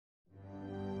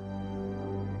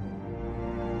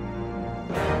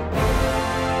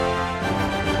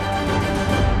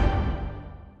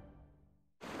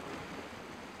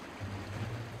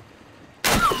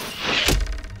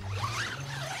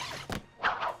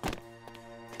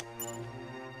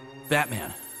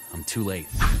Batman, I'm too late.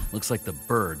 Looks like the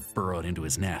bird burrowed into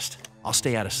his nest. I'll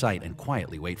stay out of sight and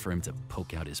quietly wait for him to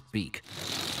poke out his beak.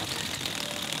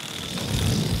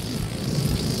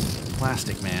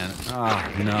 Plastic Man. Oh,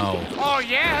 no. Oh,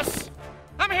 yes!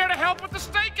 I'm here to help with the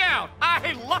stakeout!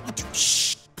 I love it!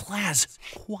 Shh, Plaz,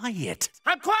 quiet.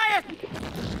 I'm quiet!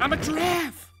 I'm a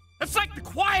giraffe! It's like the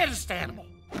quietest animal!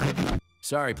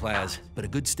 Sorry, Plaz, but a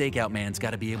good stakeout man's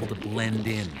gotta be able to blend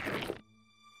in.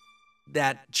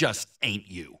 That just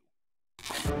ain't you.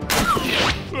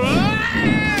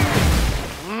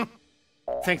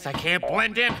 Thinks I can't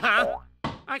blend in, huh?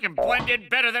 I can blend in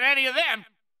better than any of them!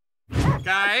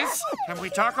 Guys, can we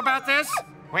talk about this?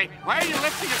 Wait, why are you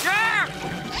lifting a gun?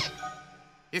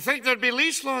 You think there'd be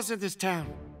leash laws in this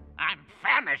town? I'm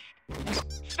famished.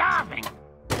 Starving.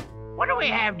 What do we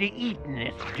have to eat in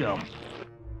this dump?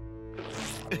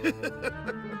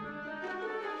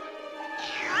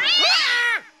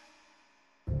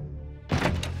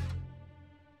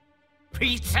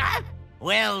 Pizza?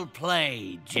 Well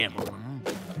played, gentlemen.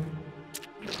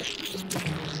 That's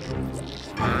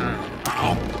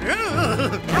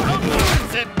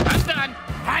it. I'm done.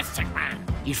 Plastic Man,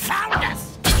 you found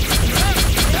us.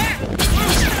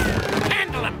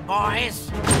 Handle him, boys.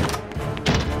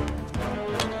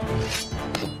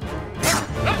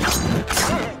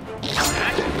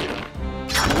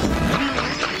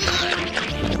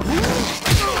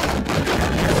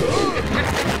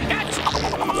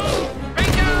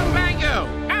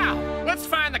 Let's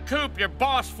find the coop your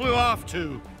boss flew off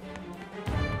to.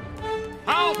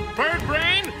 Halt, bird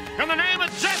brain, in the name of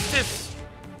justice!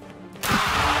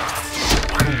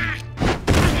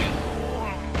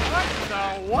 What the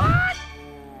what?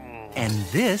 And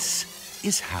this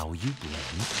is how you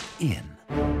blend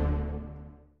in.